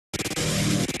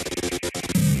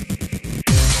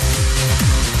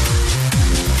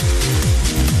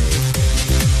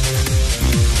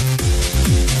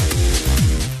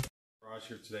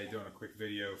today doing a quick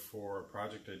video for a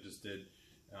project I just did.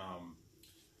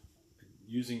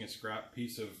 Using a scrap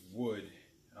piece of wood,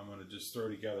 I'm going to just throw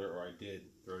together, or I did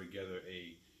throw together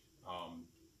a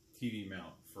TV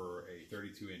mount for a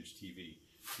 32-inch TV.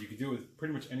 You can do it with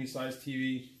pretty much any size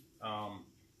TV. I'll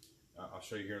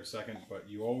show you here in a second, but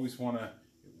you always want to,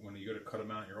 when you go to cut a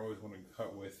mount, you always want to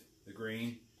cut with the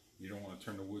grain. You don't want to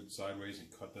turn the wood sideways and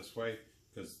cut this way,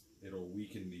 because it'll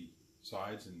weaken the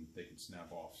sides and they can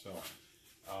snap off. So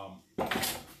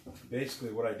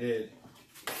basically what I did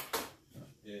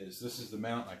is, this is the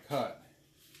mount I cut,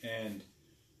 and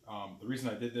the reason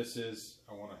I did this is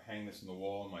I want to hang this in the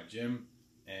wall in my gym,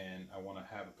 and I want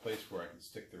to have a place where I can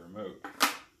stick the remote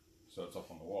so it's up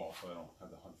on the wall, so I don't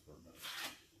have to hunt for a remote.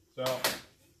 So,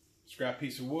 scrap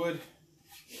piece of wood,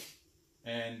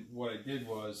 and what I did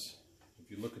was,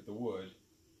 if you look at the wood,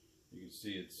 you can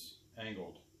see it's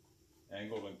angled and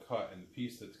cut, and the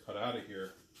piece that's cut out of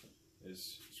here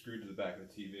is screwed to the back of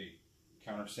the TV.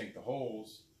 Countersink the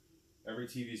holes. Every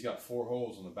TV's got 4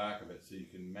 holes on the back of it, so you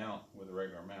can mount with a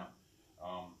regular mount.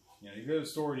 You know, you go to the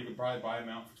store and you can probably buy a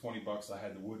mount for 20 bucks. I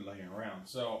had the wood laying around.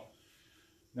 So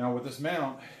now with this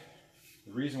mount,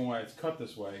 the reason why it's cut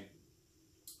this way,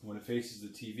 when it faces the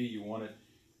TV, you want it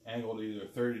angled either a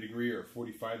 30-degree or a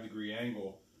 45-degree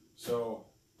angle. So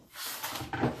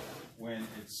when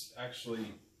it's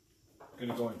actually going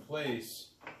to go in place,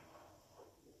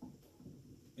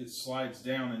 it slides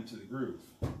down into the groove,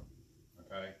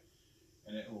 okay?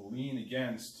 And it will lean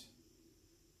against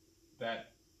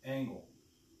that angle.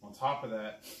 On top of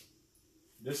that,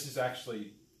 this is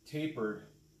actually tapered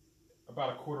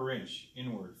about a 1/4 inch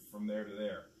inward from there to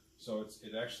there. So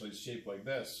it actually is shaped like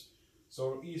this. So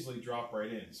it'll easily drop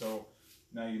right in. So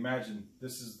now you imagine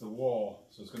this is the wall,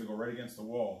 so it's going to go right against the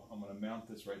wall. I'm going to mount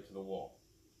this right to the wall.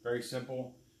 Very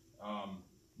simple.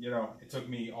 You know, it took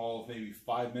me all of maybe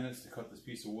 5 minutes to cut this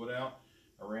piece of wood out.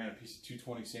 I ran a piece of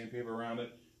 220 sandpaper around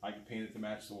it. I can paint it to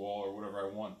match the wall or whatever I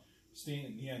want. Stain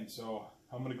it in the end, so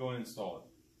I'm going to go and install it.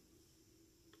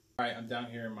 Alright, I'm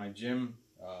down here in my gym.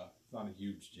 It's not a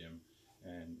huge gym,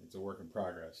 and it's a work in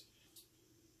progress.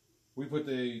 We put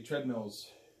the treadmills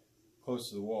close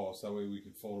to the wall, so that way we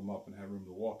can fold them up and have room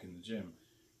to walk in the gym.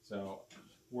 So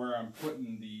where I'm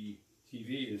putting the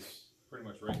TV is pretty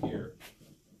much right here.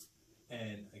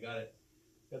 And I got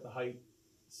the height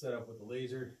set up with the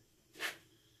laser.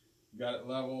 Got it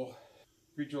level.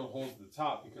 Pre-drilled holes at the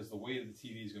top because the weight of the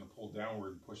TV is going to pull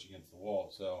downward and push against the wall.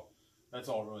 So that's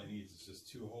all it really needs. It's just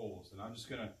 2 holes. And I'm just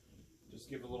going to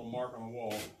give a little mark on the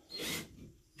wall.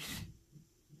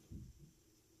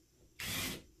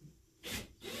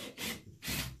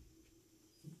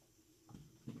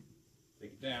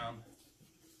 Take it down.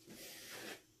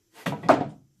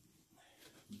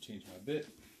 Change my bit.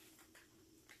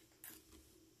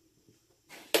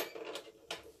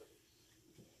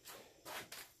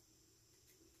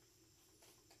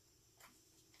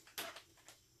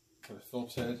 Put a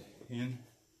Phillips head in.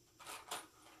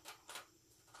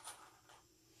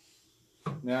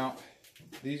 Now,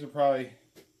 these are probably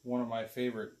one of my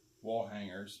favorite wall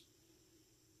hangers.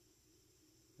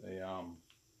 They'll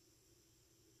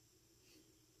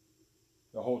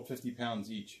hold 50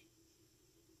 pounds each.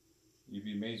 You'd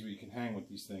be amazed what you can hang with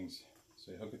these things.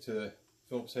 So you hook it to the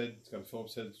Phillips head. It's got a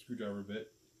Phillips head screwdriver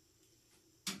bit.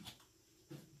 I don't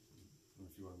know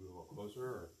if you want to move a little closer,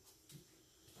 or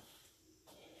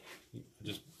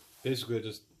just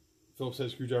Phillips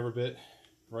head screwdriver bit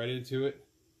right into it.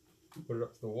 Put it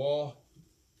up to the wall.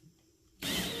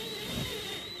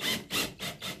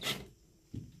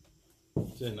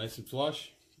 It's in nice and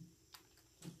flush.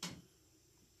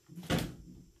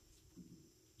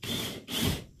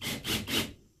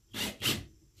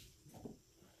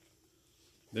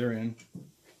 They're in.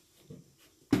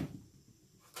 In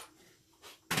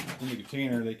the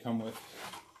container, they come with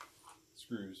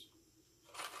screws.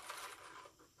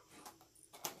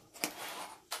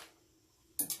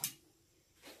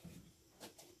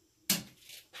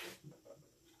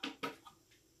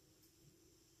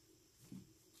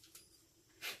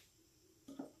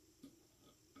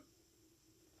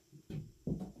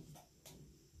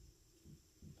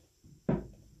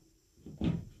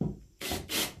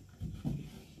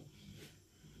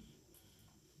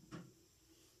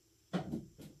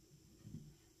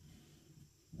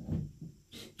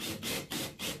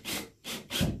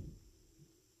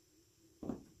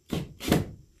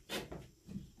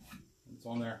 It's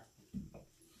on there.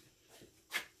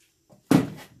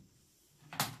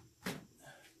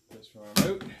 This for our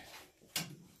remote.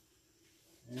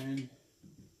 And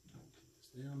it's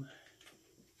down.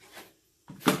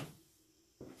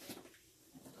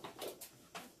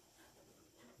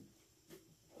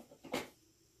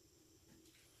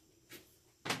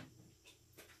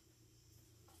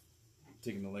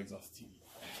 taking the legs off the TV.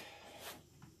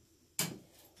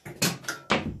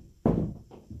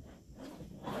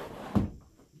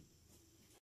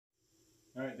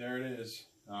 All right, there it is.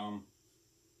 I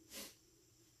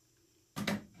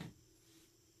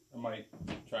might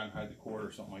try and hide the cord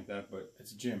or something like that, but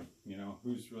it's a gym, you know,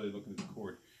 who's really looking at the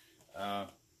cord? So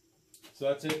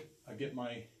that's it. I get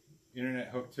my internet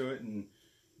hooked to it and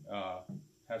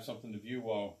have something to view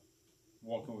while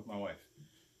walking with my wife.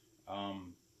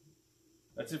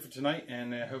 That's it for tonight,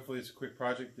 and hopefully it's a quick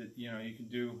project that you can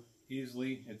do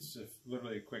easily. It's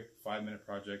literally a quick 5-minute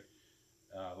project.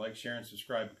 Like, share, and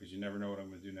subscribe because you never know what I'm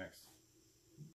going to do next.